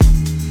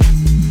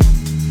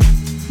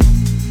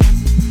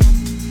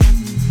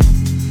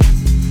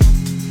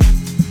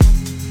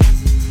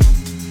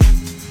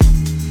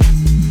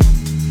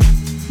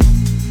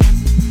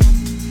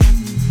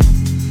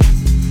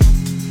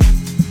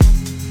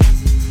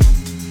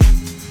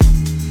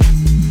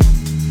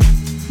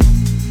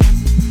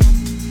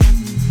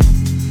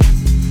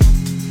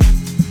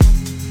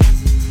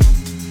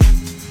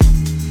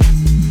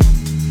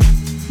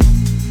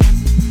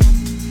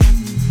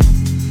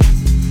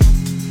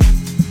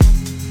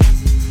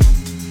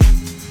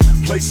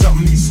Play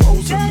something these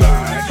hoes are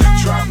like.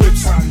 Drop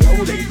whips, I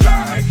know they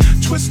like.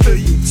 Twister,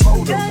 you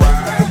told her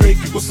right.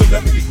 Make you a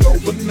celebrity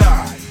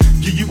overnight.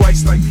 Give you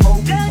ice like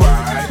Kobe,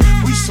 right?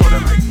 We sorta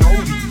like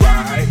Noli,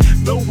 right?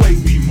 The way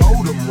we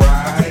mold them,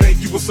 right?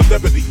 Make you a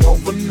celebrity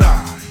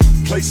overnight.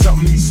 Play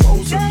something these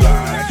hoes are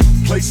like.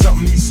 Play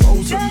something these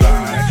hoes are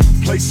like.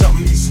 Play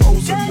something these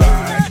hoes are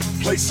like.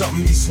 Play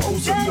something these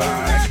hoes are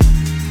like.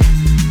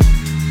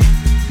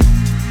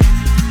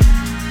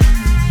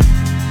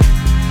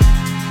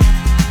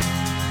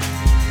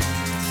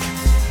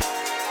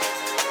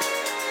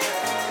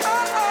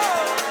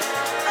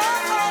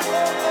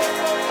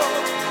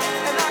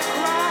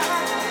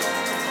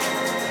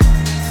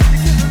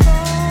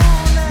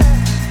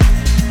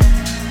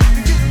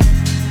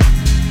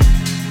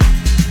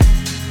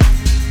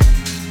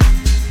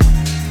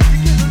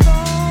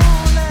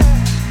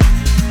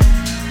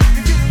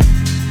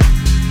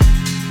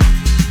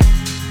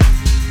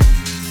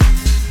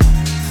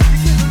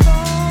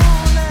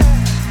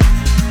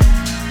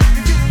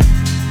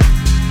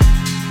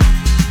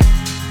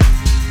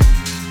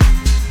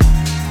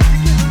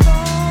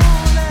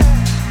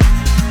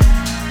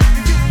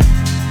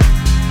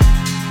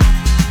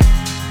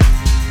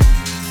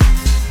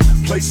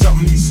 Play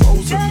something these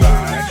hoes are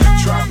like.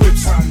 Drop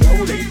whips, I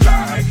know they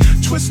like.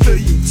 Twister,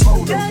 you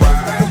told her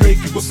right.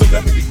 Make you a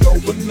celebrity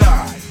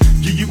overnight.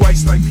 Give you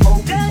ice like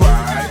Kobe,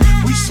 right?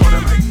 We sorta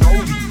like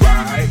Noli,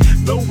 right?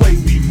 The way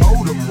we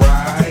mold them,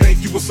 right?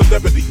 Make you a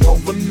celebrity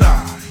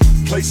overnight.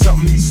 Play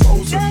something these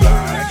hoes are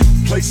like.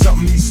 Play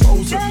something these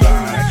hoes are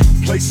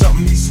like. Play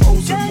something these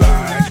hoes are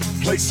like.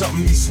 Play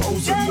something these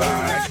hoes are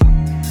like.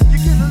 You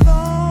get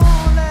along.